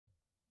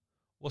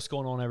What's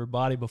going on,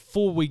 everybody?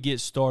 Before we get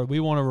started,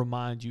 we want to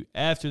remind you,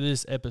 after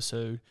this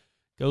episode,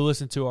 go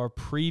listen to our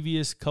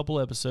previous couple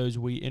episodes.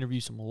 We interview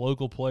some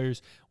local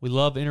players. We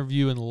love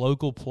interviewing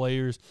local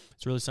players.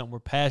 It's really something we're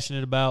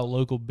passionate about,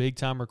 local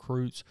big-time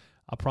recruits.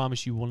 I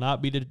promise you will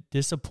not be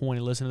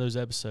disappointed listening to those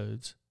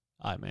episodes.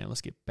 All right, man,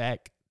 let's get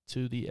back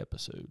to the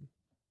episode.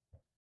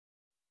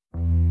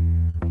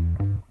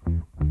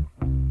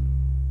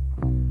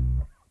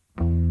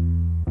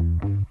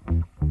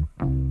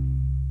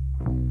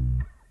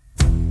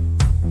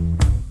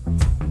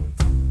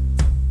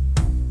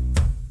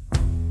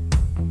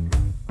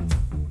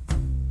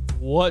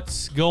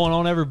 What's going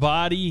on,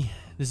 everybody?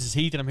 This is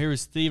Heath, and I'm here with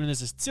Steven. This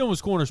is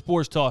Tillman's Corner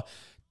Sports Talk.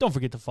 Don't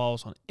forget to follow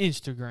us on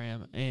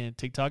Instagram and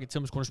TikTok at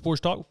Tillman's Corner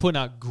Sports Talk. We're putting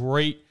out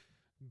great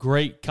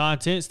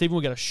content. Steven,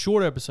 we got a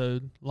short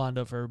episode lined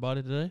up for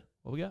everybody today.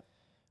 What we got?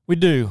 We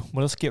do.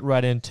 Well, let's get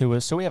right into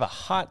it. So we have a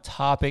hot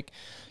topic.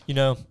 You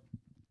know,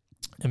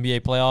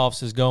 NBA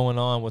playoffs is going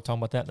on. We'll talk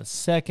about that in a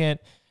second.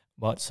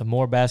 But some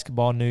more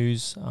basketball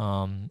news,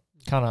 kind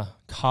of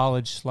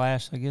college / I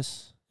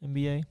guess,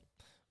 NBA.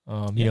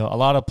 You know, a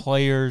lot of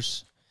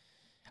players,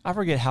 I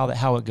forget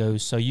how it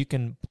goes. So you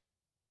can,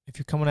 if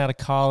you're coming out of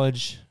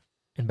college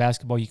in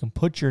basketball, you can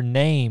put your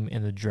name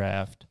in the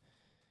draft.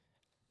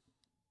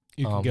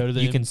 You can go to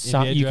the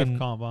NBA draft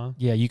combine.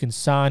 Yeah, you can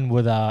sign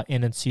with an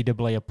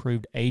NCAA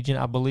approved agent,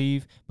 I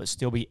believe, but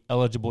still be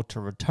eligible to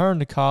return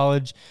to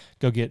college,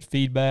 go get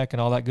feedback and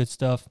all that good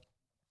stuff.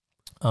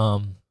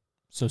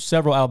 So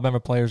several Alabama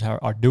players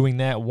are doing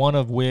that. One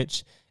of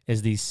which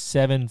is the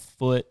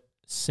 7-foot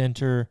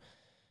center.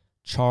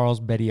 Charles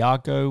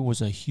Bediako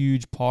was a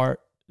huge part,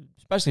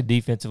 especially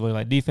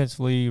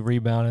defensively,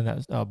 rebounding,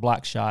 that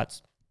block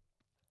shots.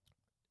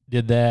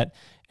 Did that,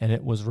 and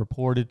it was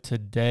reported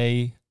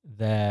today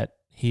that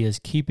he is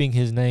keeping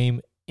his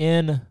name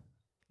in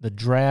the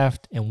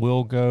draft and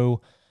will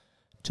go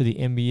to the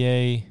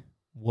NBA.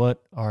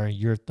 What are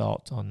your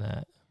thoughts on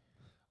that?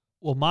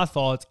 Well, my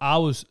thoughts, I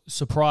was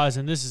surprised,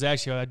 and this is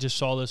actually, I just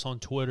saw this on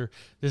Twitter.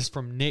 This is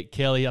from Nick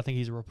Kelly. I think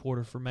he's a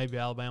reporter for maybe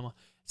Alabama.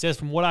 It says,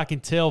 from what I can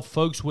tell,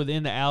 folks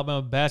within the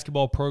Alabama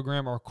basketball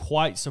program are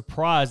quite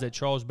surprised that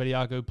Charles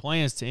Bediako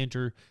plans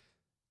to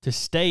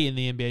stay in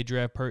the NBA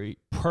draft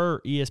per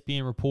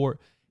ESPN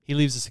report. He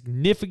leaves a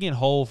significant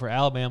hole for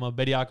Alabama.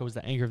 Bediako was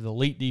the anchor of the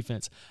elite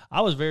defense.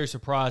 I was very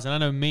surprised, and I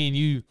know me and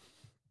you,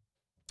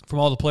 from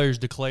all the players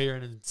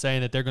declaring and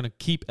saying that they're going to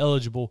keep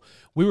eligible,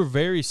 we were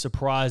very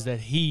surprised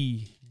that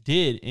he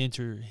did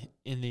enter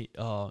in the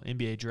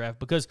NBA draft,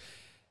 because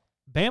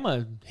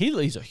Bama, he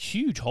leaves a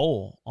huge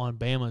hole on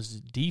Bama's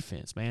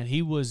defense, man.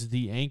 He was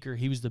the anchor.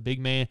 He was the big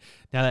man.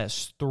 Now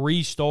that's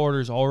 3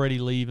 starters already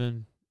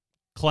leaving.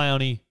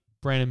 Clowney,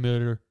 Brandon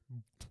Miller,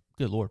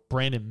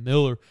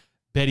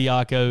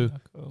 Bediako.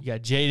 You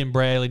got Jaden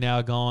Bradley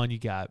now gone. You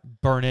got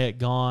Burnett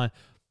gone.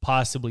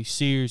 Possibly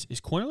Sears. Is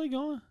Quinterly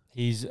gone?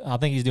 I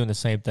think he's doing the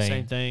same thing.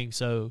 Same thing.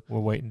 So we're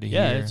waiting to hear.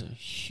 Yeah, it's a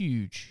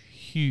huge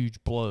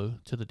blow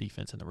to the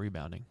defense and the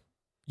rebounding.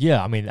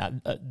 Yeah, I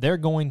mean, they're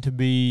going to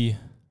be,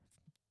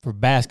 for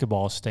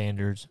basketball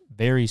standards,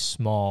 very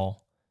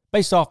small,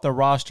 based off the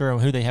roster and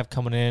who they have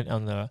coming in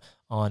on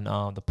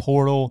the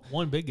portal.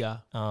 One big guy,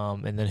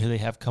 and then who they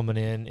have coming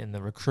in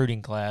the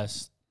recruiting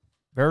class.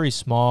 Very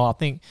small. I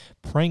think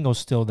Pringle's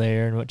still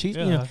there, which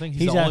I think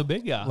he's the only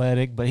big guy.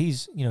 Athletic, but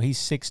he's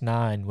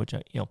 6'9", which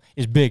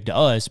is big to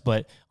us,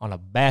 but on a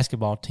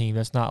basketball team,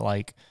 that's not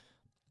like,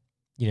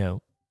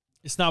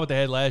 it's not what they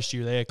had last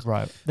year. They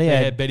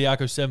had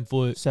Bediako 7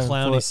 foot,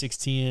 Clowney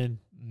 6'10",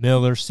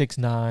 Miller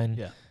 6'9".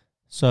 Yeah.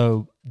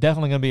 So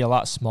definitely going to be a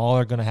lot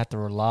smaller, going to have to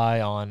rely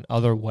on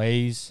other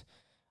ways,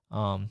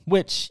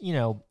 which,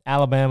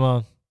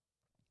 Alabama,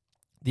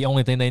 the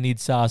only thing they need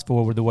size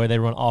for with the way they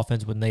run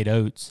offense with Nate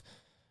Oates,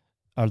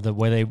 or the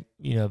way they,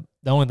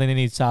 the only thing they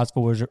need size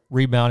for is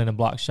rebounding and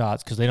block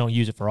shots, because they don't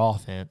use it for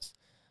offense.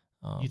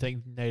 You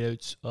think Nate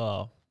Oates,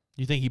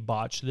 you think he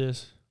botched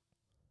this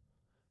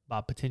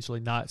by potentially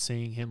not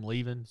seeing him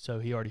leaving, so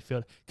he already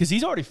filled, because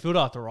he's already filled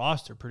out the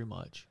roster pretty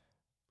much.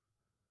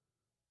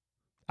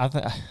 I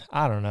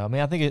don't know. I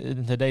mean, I think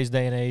in today's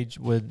day and age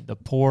with the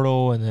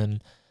portal, and then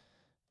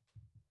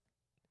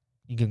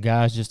you can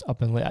guys just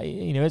up and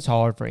it's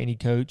hard for any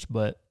coach,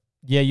 but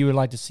yeah, you would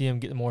like to see him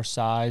get more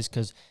size,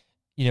 because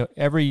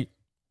every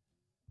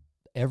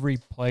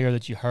player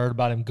that you heard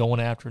about him going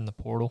after in the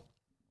portal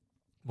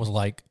was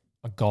like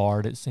a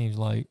guard. It seems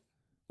like,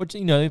 which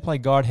they play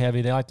guard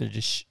heavy. They like to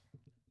just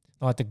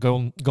like the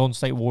Golden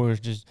State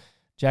Warriors, just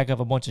jack up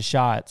a bunch of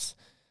shots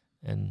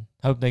and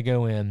hope they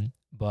go in,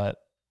 but.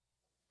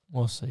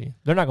 We'll see.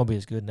 They're not going to be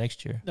as good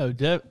next year. No,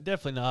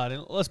 definitely not.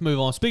 And let's move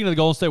on. Speaking of the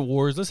Golden State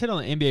Warriors, let's hit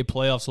on the NBA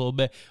playoffs a little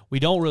bit. We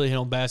don't really hit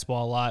on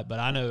basketball a lot, but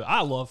I know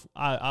I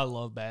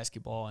love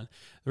basketball. And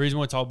the reason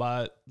we talk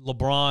about it,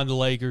 LeBron, the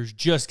Lakers,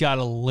 just got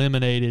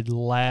eliminated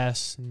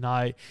last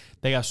night.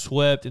 They got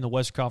swept in the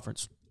Western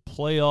Conference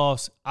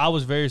playoffs. I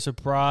was very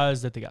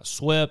surprised that they got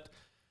swept.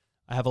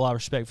 I have a lot of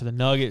respect for the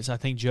Nuggets. I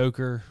think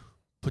Joker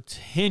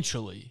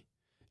potentially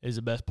is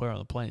the best player on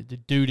the planet. The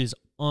dude is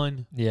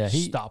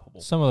unstoppable.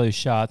 Some of those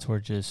shots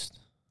were just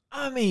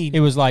I mean, It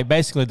was like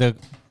basically the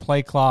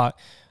play clock,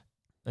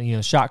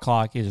 shot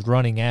clock is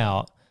running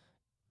out,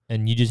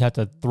 and you just have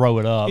to throw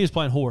it up. he was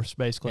playing horse,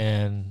 basically.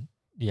 And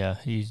yeah,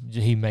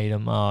 he made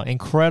him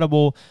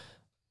incredible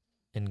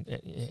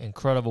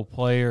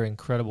player,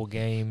 incredible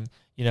game.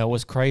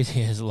 What's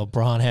crazy is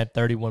LeBron had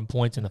 31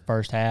 points in the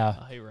first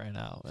half. He ran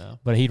out, yeah.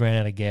 But he ran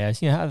out of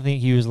gas. I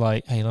think he was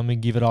like, hey, let me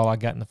give it all I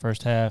got in the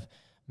first half.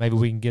 Maybe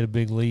we can get a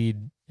big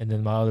lead, and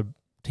then my other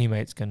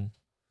teammates can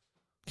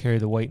carry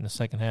the weight in the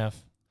second half.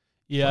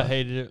 Yeah, I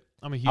hated it.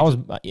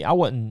 I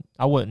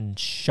wasn't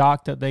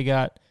shocked that they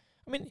got.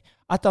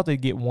 I thought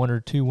they'd get 1 or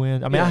 2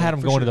 wins. I had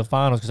them going to the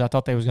finals because I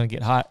thought they was going to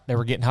get hot. They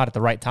were getting hot at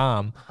the right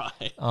time.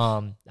 Right.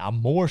 I'm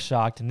more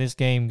shocked, and this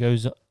game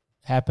goes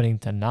happening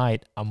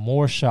tonight. I'm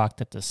more shocked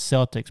that the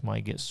Celtics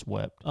might get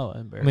swept. Oh,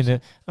 embarrassing.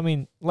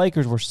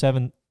 Lakers were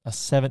a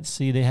 7th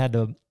seed. They had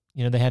to,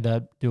 they had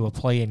to do a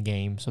play-in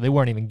game, so they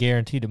weren't even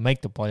guaranteed to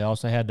make the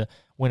playoffs. They had to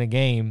win a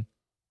game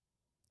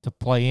to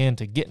play in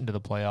to get into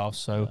the playoffs.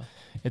 So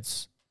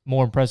it's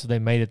more impressive they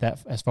made it that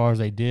as far as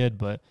they did,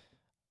 but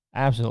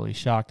absolutely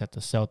shocked that the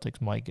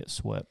Celtics might get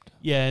swept.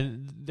 Yeah,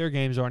 and their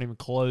games aren't even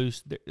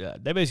close.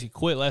 They basically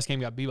quit. Last game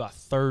got beat by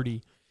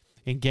 30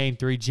 in Game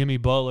 3. Jimmy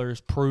Butler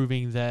is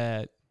proving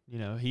that,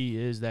 he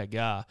is that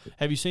guy.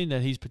 Have you seen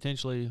that he's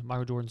potentially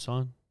Michael Jordan's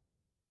son?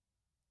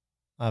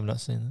 I have not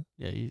seen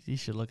that. Yeah, you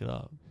should look it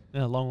up.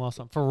 Yeah, long lost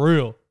son. For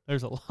real.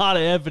 There's a lot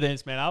of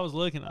evidence, man. I was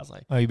looking. I was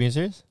like, are you being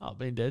serious? I'm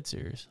being dead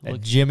serious.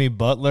 Jimmy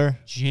Butler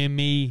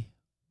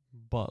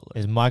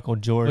is Michael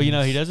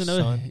Jordan's he doesn't know.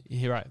 son?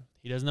 Right.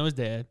 He doesn't know his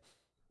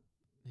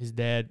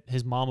dad.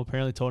 His mom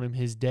apparently told him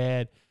his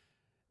dad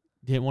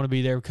didn't want to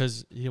be there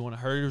because he didn't want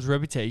to hurt his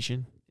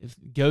reputation. If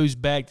it goes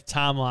back to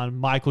timeline,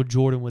 Michael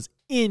Jordan was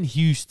in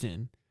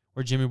Houston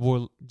where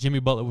Jimmy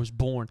Butler was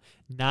born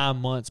 9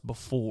 months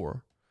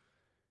before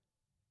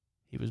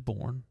he was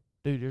born.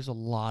 Dude, there's a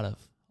lot,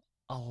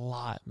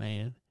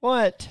 man.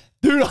 What?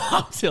 Dude,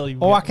 I'm telling you.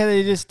 Well, why can't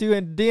they just do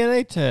a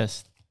DNA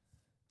test?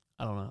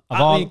 I don't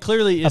know.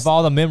 Clearly, of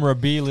all the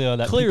memorabilia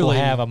that people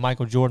have of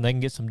Michael Jordan, they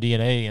can get some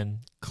DNA, and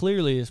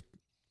clearly it's,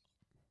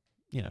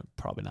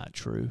 probably not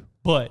true.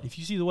 But if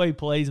you see the way he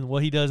plays and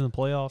what he does in the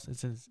playoffs,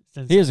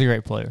 he is a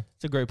great player.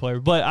 It's a great player.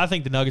 But I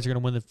think the Nuggets are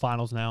going to win the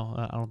finals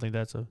now. I don't think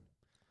that's a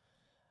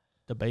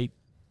debate.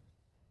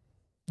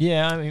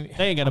 Yeah, they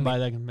ain't got nobody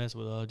that can mess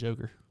with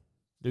Joker.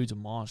 Dude's a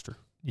monster.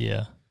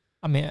 Yeah.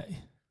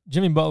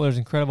 Jimmy Butler's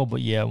incredible,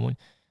 but yeah, when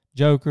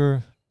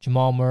Joker,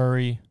 Jamal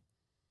Murray,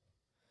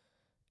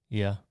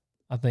 yeah,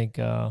 I think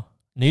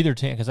neither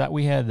team, because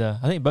we had I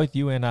think both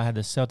you and I had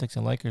the Celtics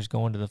and Lakers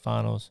going to the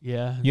finals.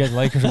 Yeah. You had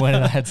Lakers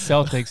winning, I had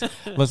Celtics.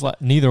 Looks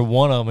like neither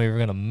one of them were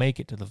going to make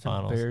it to the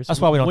finals. That's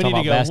why we don't talk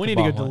about basketball. We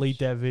need to go delete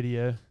that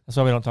video. That's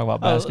why we don't talk about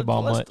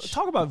basketball much. Let's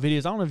talk about videos.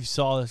 I don't know if you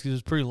saw this because it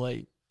was pretty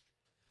late.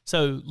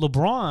 So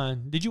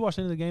LeBron, did you watch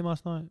any of the game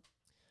last night?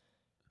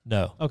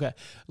 No. Okay.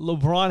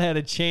 LeBron had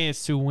a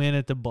chance to win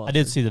at the buzzer. I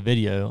did see the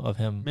video of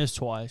him. Missed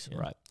twice. Yeah.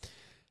 Right.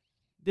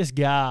 This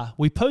guy,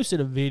 we posted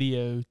a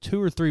video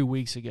 2 or 3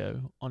 weeks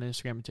ago on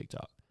Instagram and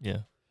TikTok. Yeah.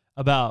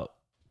 About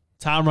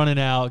time running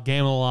out,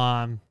 game on the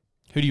line.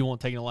 Who do you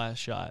want taking the last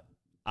shot?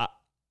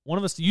 One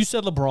of us, you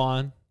said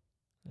LeBron.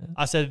 Yeah.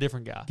 I said a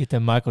different guy. Get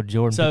them Michael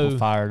Jordan people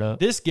fired up.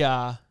 This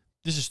guy,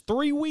 this is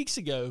 3 weeks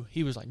ago.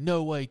 He was like,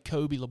 no way,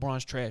 Kobe,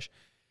 LeBron's trash.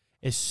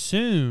 This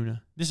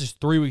is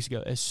 3 weeks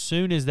ago, as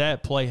soon as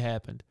that play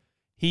happened,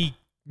 he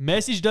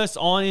messaged us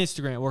on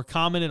Instagram or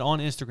commented on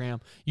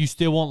Instagram, you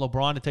still want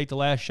LeBron to take the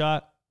last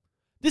shot?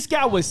 This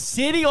guy was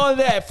sitting on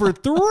that for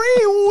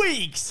 3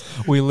 weeks.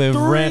 We live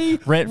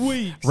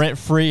rent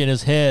free in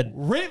his head.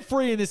 Rent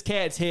free in this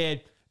cat's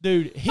head.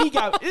 Dude,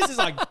 this is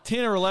like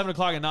 10 or 11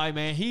 o'clock at night,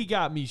 man. He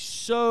got me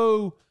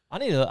so. I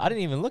didn't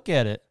even look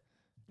at it.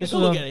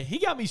 Look at it. He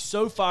got me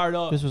so fired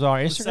up. This was our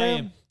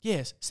Instagram?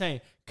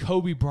 Saying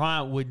Kobe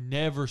Bryant would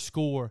never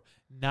score.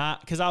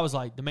 Because I was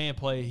like, the man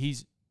played,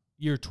 he's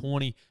year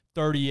 20,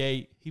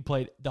 38. He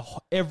played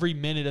every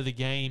minute of the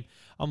game.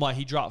 I'm like,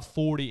 he dropped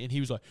 40, and he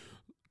was like,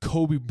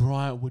 Kobe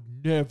Bryant would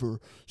never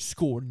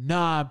score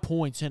 9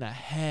 points and a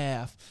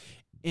half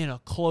in a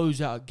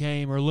closeout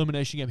game or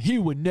elimination game. He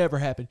would never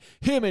happen.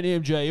 Him and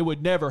MJ, it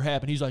would never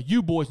happen. He's like,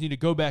 you boys need to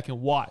go back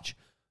and watch.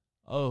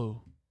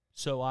 Oh,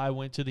 so I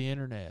went to the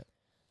internet.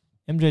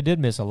 MJ did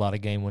miss a lot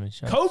of game-winning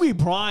shots. Kobe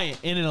Bryant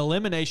in an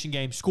elimination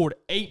game scored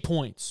 8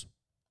 points.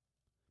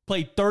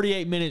 Played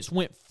 38 minutes,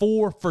 went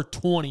 4 for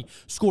 20,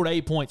 scored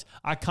 8 points.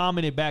 I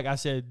commented back. I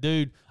said,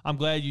 dude, I'm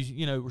glad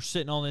you were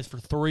sitting on this for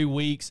 3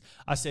 weeks.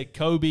 I said,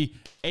 Kobe,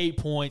 8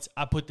 points.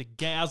 I put the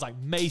game. I was like,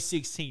 May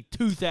 16,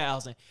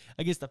 2000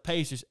 against the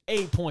Pacers,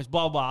 8 points,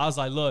 blah, blah. I was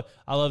like, look,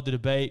 I love the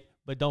debate,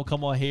 but don't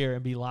come on here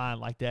and be lying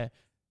like that.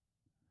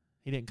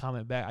 He didn't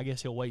comment back. I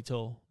guess he'll wait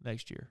till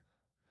next year.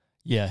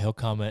 Yeah, he'll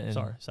comment. And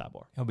sorry,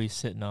 sidebar. He'll be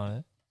sitting on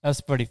it.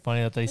 That's pretty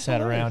funny that they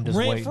sat around just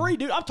waiting. Rent-free,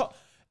 dude.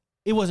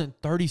 It wasn't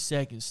 30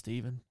 seconds,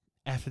 Steven,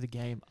 after the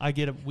game.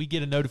 We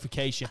get a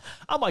notification.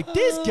 I'm like,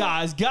 this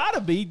guy's got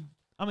to be.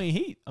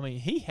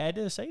 He had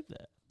to save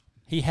that.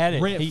 He had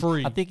it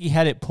rent-free. I think he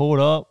had it pulled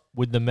up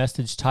with the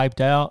message typed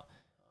out,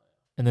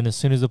 and then as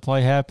soon as the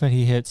play happened,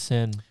 he hit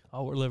send.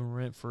 Oh, we're living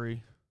rent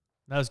free.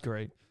 That was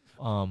great.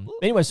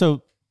 Anyway,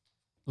 so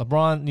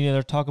LeBron,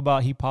 they're talking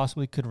about he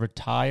possibly could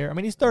retire. I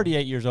mean, he's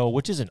 38 years old,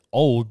 which isn't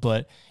old,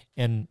 but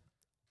in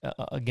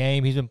a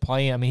game he's been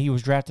playing, I mean, he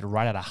was drafted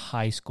right out of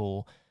high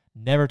school,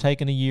 never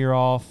taken a year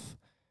off.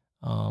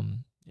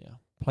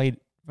 Played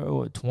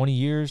for 20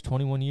 years,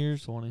 21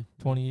 years,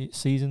 20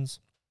 seasons.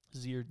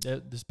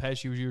 This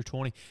past year was year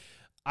 20.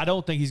 I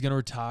don't think he's going to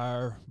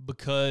retire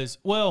because,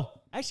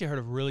 well, actually I heard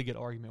a really good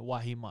argument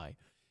why he might.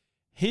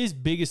 His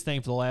biggest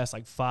thing for the last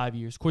 5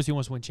 years, of course he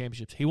wants to win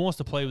championships. He wants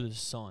to play with his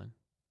son,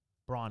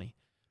 Bronny.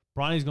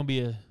 Bronny's going to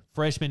be a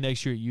freshman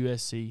next year at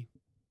USC.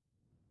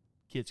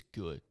 Kid's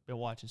good. Been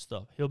watching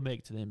stuff. He'll make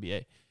it to the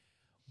NBA.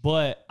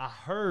 But I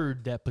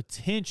heard that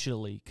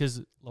potentially,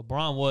 because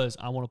LeBron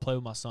I want to play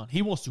with my son.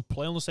 He wants to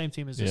play on the same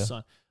team as his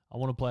son. I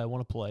want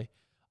to play.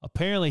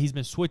 Apparently, he's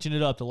been switching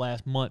it up the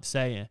last month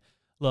saying,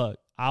 look,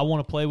 I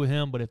want to play with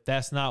him, but if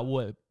that's not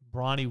what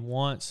Bronny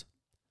wants,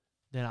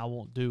 then I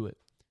won't do it.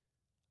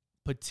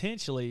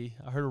 Potentially,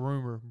 I heard a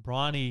rumor,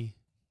 Bronny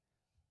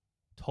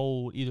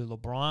told either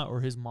LeBron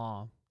or his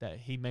mom that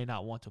he may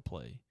not want to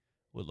play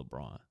with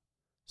LeBron.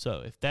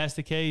 So if that's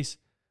the case,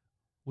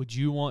 would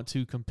you want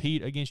to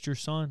compete against your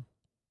son?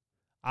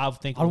 I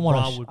think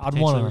LeBron would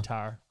potentially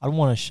retire. I'd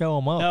want to show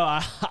him up. No,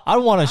 I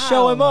want to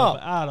show him up.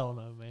 I don't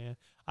know, man.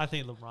 I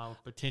think LeBron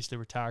would potentially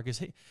retire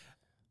because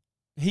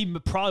he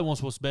probably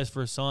wants what's best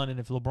for his son, and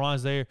if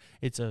LeBron's there,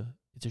 it's a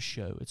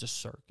show. It's a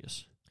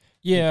circus.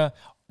 Yeah.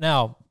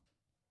 Now,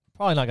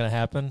 probably not going to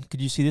happen.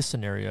 Could you see this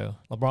scenario?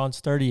 LeBron's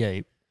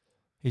 38.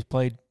 He's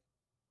played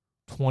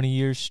 20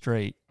 years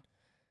straight.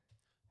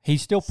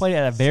 He's still played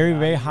at a very,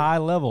 very high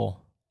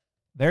level.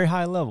 Very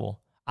high level.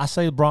 I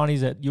say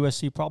Bronny's at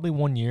USC probably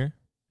 1 year,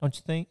 don't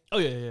you think? Oh,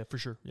 yeah, for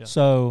sure. Yeah.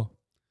 So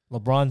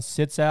LeBron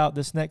sits out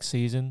this next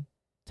season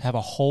to have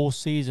a whole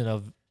season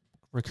of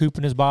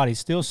recouping his body,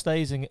 still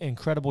stays in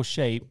incredible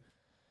shape.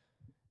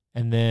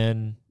 And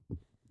then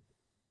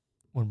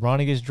when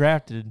Bronny gets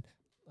drafted,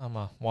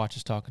 my watch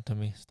is talking to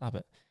me. Stop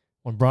it.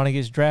 When Bronny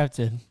gets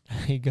drafted,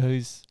 he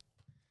goes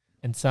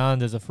and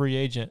signed as a free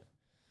agent.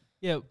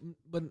 Yeah,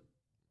 but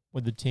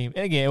with the team.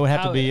 And again, it would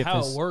have to be how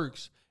it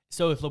works.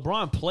 So if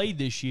LeBron played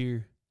this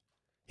year,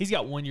 he's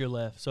got 1 year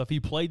left. So if he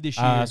played this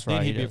year,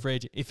 then he'd be a free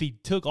agent. If he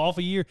took off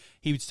a year,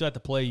 he would still have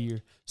to play a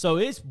year. So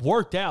it's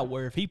worked out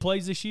where if he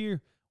plays this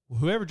year,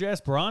 whoever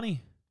drafts Bronny,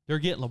 they're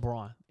getting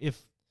LeBron if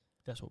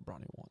that's what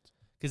Bronny wants.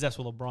 Because that's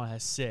what LeBron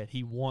has said.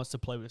 He wants to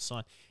play with his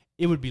son.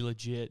 It would be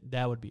legit.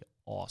 That would be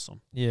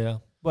awesome. Yeah.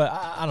 But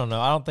I don't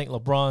know. I don't think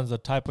LeBron's the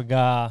type of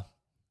guy.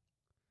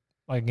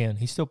 Again,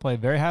 he still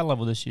played very high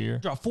level this year.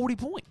 Dropped 40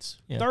 points,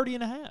 30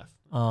 and a half.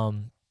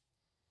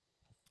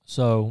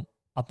 So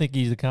I think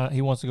he's the kind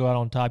he wants to go out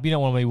on top. You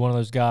don't want to be one of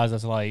those guys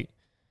that's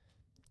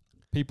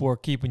people are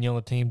keeping you on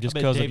the team just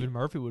because David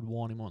Murphy would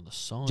want him on the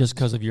Suns. Just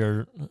because of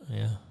your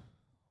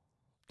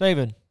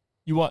David,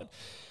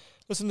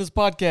 listen to this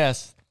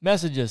podcast.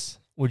 Message us.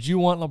 Would you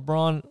want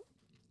LeBron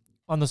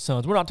on the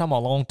Suns? We're not talking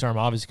about long term,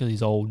 obviously, because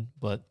he's old,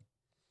 but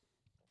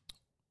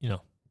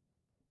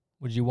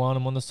would you want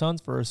him on the Suns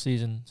for a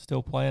season,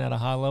 still playing at a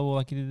high level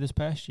like he did this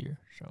past year?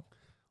 So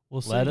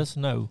we'll see. Let us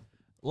know.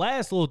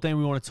 Last little thing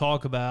we want to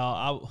talk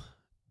about,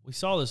 we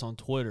saw this on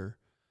Twitter.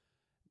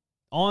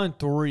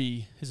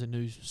 On3 is a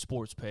news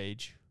sports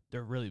page.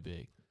 They're really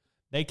big.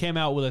 They came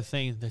out with a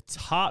thing, the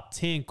top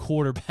 10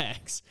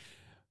 quarterbacks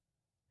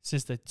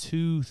since the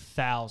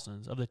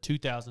 2000s, of the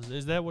 2000s.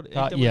 Is that what it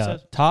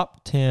says?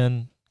 Top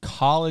 10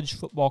 college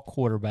football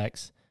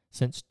quarterbacks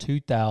since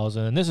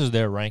 2000. And this is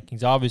their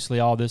rankings. Obviously,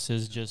 all this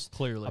is just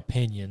clearly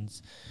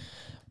opinions.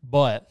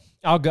 But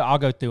I'll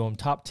go through them.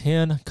 Top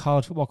 10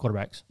 college football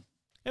quarterbacks.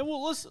 And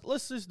well,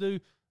 let's just do.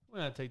 We're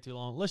not take too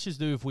long. Let's just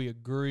do if we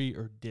agree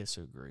or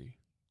disagree.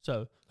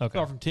 So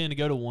start from 10 to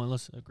go to 1.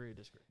 Let's agree or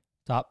disagree.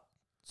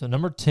 So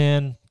number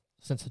 10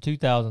 since the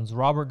 2000s,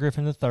 Robert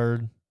Griffin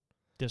III.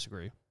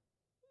 Disagree.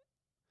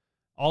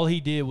 All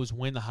he did was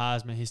win the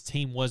Heisman. His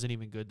team wasn't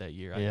even good that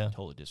year. I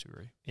totally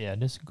disagree. Yeah,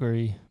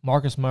 disagree.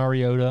 Marcus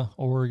Mariota,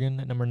 Oregon,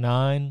 at number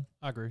 9.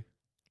 I agree.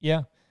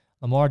 Yeah.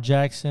 Lamar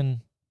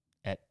Jackson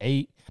at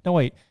 8. No,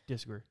 wait.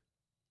 Disagree.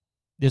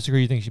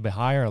 Disagree. You think he should be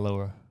higher or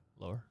lower?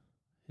 Lower.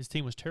 His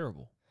team was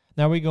terrible.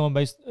 Now, are we going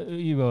based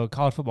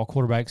college football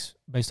quarterbacks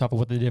based off of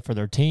what they did for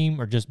their team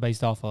or just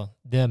based off of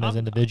them as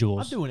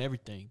individuals? I'm doing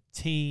everything.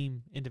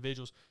 Team,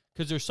 individuals.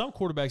 Because there's some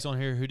quarterbacks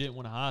on here who didn't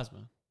win a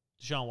Heisman.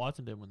 Deshaun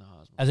Watson didn't win the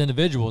Heisman. As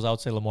individuals, I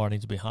would say Lamar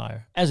needs to be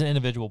higher. As an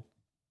individual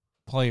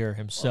player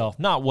himself,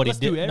 not what he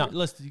did.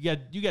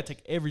 You got to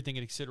take everything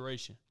into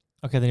consideration.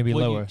 Okay, then he'd be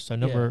lower. So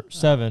number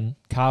 7,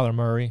 Kyler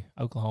Murray,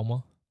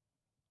 Oklahoma.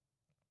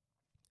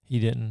 He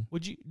didn't.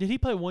 Did he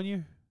play 1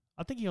 year?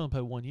 I think he only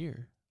played 1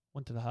 year.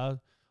 Won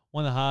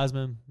the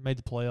Heisman, made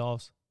the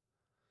playoffs.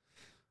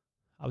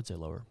 I would say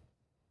lower.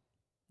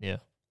 Yeah.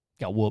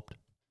 Got whooped.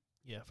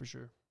 Yeah, for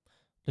sure.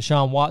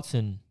 Deshaun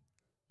Watson,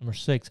 number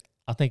 6.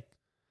 I think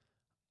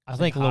a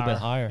little bit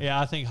higher. Yeah,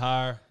 I think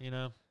higher,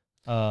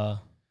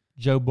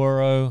 Joe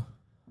Burrow,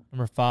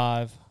 number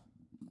 5.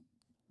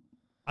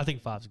 I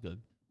think 5's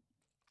good.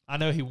 I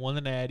know he won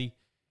the Natty,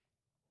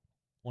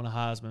 won a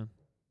Heisman,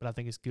 but I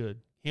think it's good.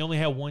 He only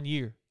had 1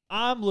 year.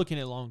 I'm looking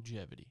at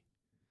longevity.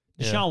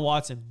 Deshaun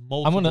Watson,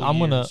 multiple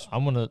years.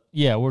 I'm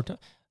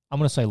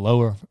gonna say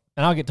lower,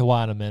 and I'll get to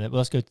why in a minute. But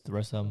let's go through the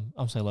rest of them.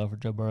 I'm gonna say low for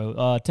Joe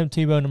Burrow. Tim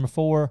Tebow, number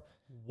 4.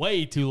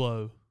 Way too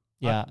low.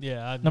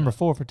 Yeah, number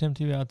 4 for Tim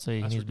Tebow. I'd say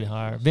he needs to be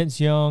higher. ridiculous.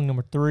 Vince Young,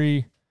 number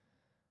 3.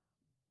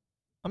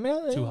 I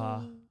mean, Too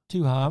high.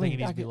 Too high. I think he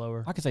needs to be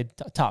lower. I could say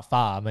top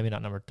 5, maybe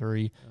not number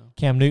 3. Yeah.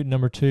 Cam Newton,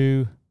 number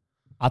 2.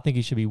 I think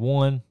he should be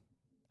 1.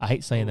 I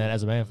hate saying that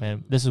as a Bama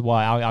fan. This is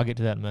why I'll get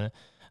to that in a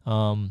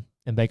minute.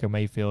 And Baker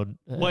Mayfield.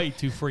 Way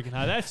too freaking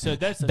high. That's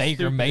Baker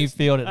stupid.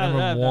 Mayfield at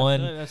number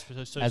 1 that's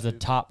so as a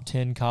stupid. top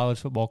 10 college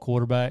football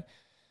quarterback.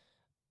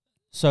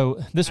 So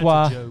this That's is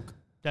why a joke.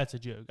 That's a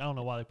joke. I don't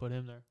know why they put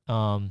him there.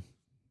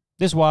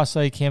 this is why I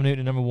say Cam Newton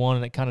at number 1,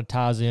 and it kind of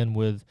ties in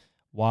with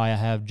why I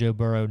have Joe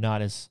Burrow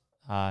not as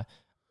high.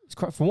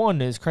 For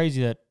one, it's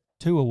crazy that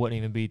Tua wouldn't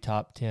even be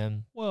top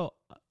 10. Well,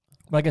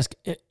 But I guess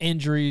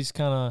injuries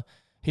kind of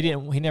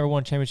he never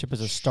won a championship as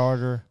a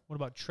starter. what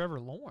about Trevor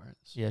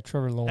Lawrence? Yeah,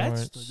 Trevor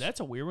Lawrence. That's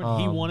a weird one.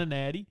 He won a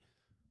Natty.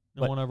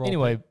 But one overall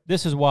anyway, pick.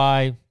 this is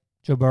why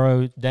Joe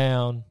Burrow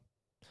down,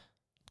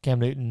 Cam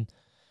Newton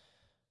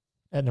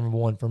at number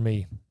 1 for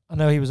me. I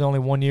know he was only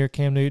 1 year,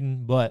 Cam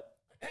Newton, but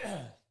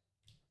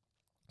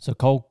so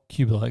Cole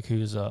Kubelik,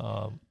 who's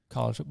a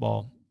college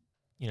football,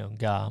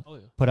 guy,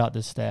 put out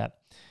this stat,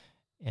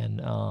 and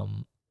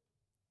talking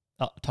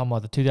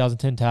about the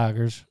 2010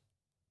 Tigers,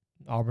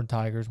 Auburn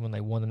Tigers, when they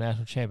won the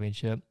national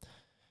championship.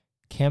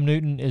 Cam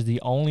Newton is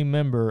the only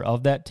member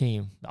of that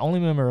team,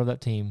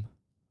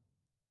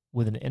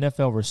 with an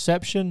NFL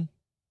reception,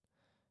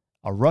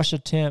 a rush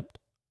attempt,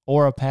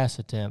 or a pass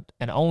attempt,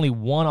 and only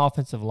one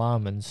offensive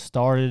lineman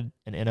started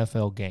an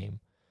NFL game.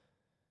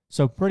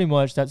 So pretty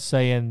much that's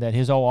saying that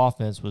his whole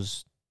offense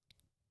was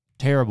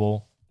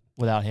terrible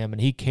without him,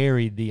 and he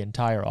carried the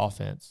entire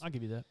offense. I'll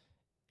give you that.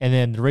 And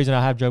then the reason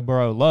I have Joe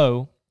Burrow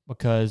low,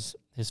 because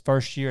his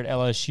first year at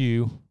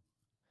LSU,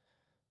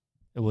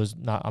 it was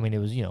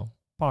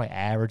probably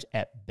average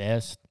at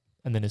best.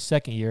 And then his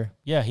second year,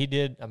 he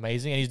did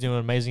amazing, and he's doing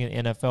amazing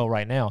in the NFL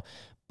right now.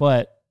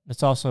 But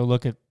let's also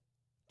look at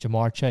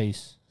Jamar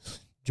Chase,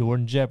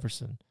 Jordan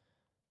Jefferson,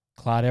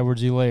 Clyde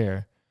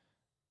Edwards-Helaire.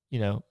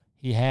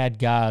 He had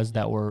guys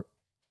that were,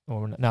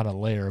 or not a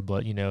layer,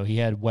 but, he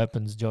had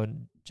weapons,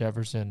 Jordan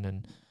Jefferson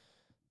and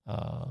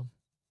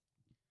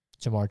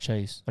Jamar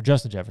Chase, or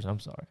Justin Jefferson, I'm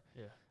sorry.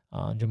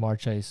 Yeah. Jamar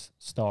Chase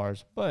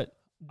stars, but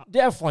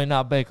definitely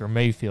not Baker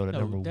Mayfield at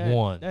number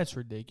 1. That's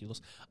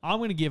ridiculous. I'm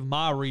going to give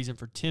my reason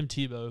for Tim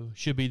Tebow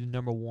should be the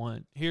number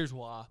 1. Here's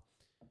why.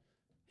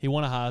 He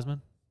won a Heisman,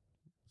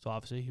 so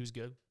obviously he was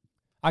good.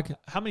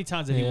 How many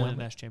times did he win a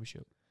national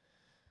championship?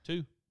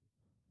 2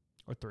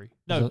 or 3?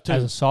 No, 2.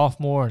 As a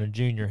sophomore and a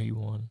junior, he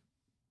won,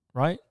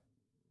 right?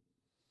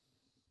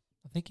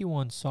 I think he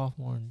won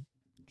sophomore and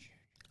junior.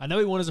 I know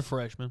he won as a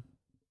freshman.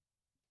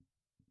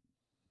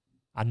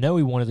 I know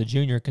he won as a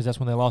junior because that's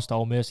when they lost to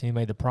Ole Miss and he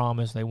made the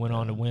promise. They went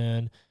on to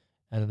win,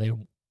 and then they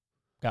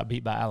got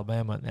beat by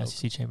Alabama in the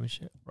SEC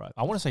championship. Right.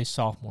 I want to say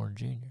sophomore and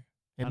junior.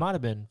 It might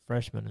have been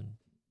freshman and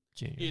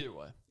junior.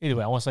 Either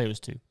way, I want to say it was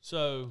 2.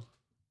 So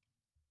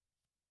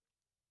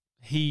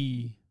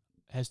he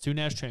has 2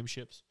 national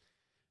championships.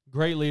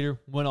 Great leader,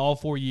 won all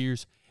 4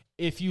 years.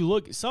 If you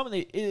look,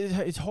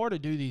 it's hard to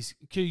do these.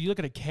 Cause you look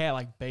at a cat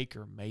like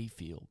Baker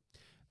Mayfield.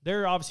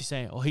 They're obviously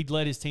saying, he'd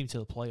led his team to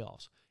the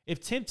playoffs. If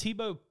Tim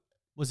Tebow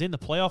was in the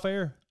playoff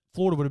era,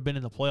 Florida would have been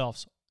in the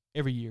playoffs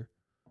every year.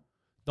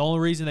 The only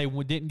reason they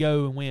didn't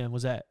go and win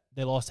was that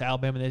they lost to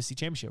Alabama in the SEC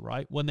championship,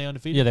 right? Wasn't they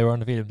undefeated? Yeah, they were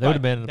undefeated. They would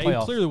have been in the playoffs.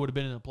 They clearly would have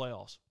been in the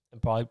playoffs.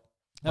 And probably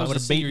That would was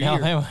have his beaten senior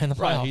year. Alabama in the playoffs.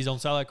 Right, he's on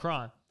sideline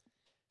crying.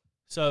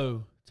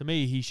 So, to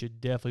me, he should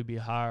definitely be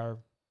higher.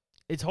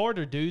 It's hard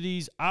to do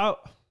these.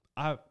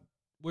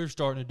 We're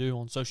starting to do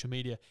on social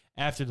media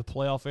after the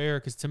playoff era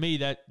because to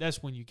me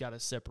that's when you got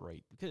to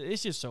separate because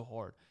it's just so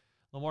hard.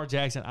 Lamar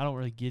Jackson, I don't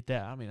really get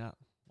that. I mean,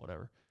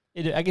 whatever.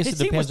 I guess His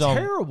it team was depends on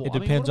terrible. it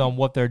depends on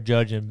what they're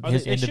judging,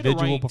 his They should've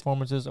individual ranked-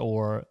 performances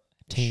or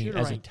team Should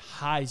as have a ranked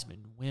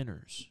Heisman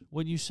winners,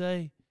 wouldn't you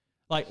say?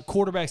 Like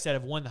quarterbacks that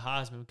have won the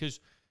Heisman because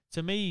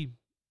to me,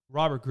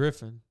 Robert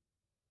Griffin,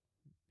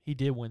 he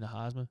did win the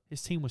Heisman.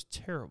 His team was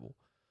terrible.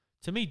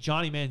 To me,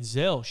 Johnny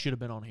Manziel should have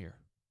been on here.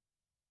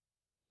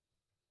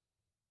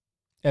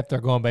 if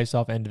they're going based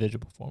off individual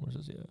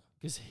performances, yeah.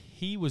 Because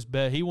he was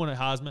better. He won a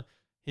Heisman.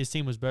 His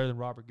team was better than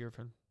Robert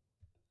Griffin.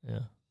 Yeah.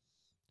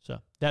 So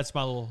that's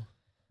my little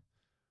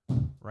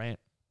rant.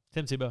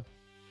 Tim Tebow.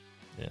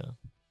 Yeah.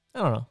 I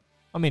don't know.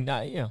 I mean,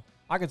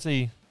 I could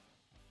see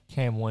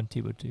Cam 1,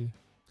 Tebow 2.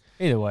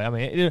 Either way, I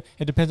mean,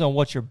 it depends on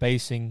what you're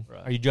basing.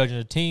 Right. Are you judging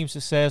a team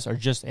success or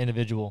just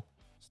individual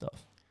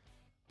stuff?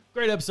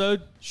 Great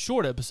episode.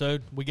 Short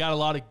episode. We got a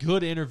lot of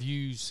good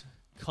interviews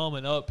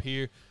coming up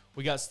here.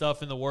 We got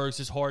stuff in the works.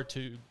 It's hard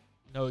to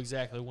know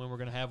exactly when we're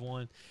going to have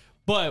one.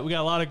 But we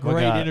got a lot of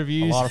great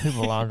interviews. A lot of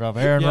people lined up.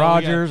 Aaron Yeah,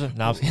 Rodgers.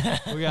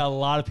 We got a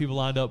lot of people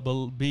lined up,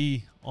 but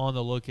be on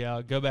the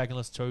lookout. Go back and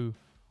listen to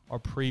our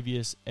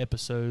previous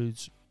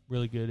episodes.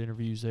 really good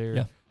interviews there.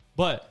 Yeah.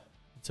 But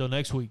until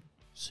next week,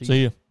 see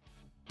See you.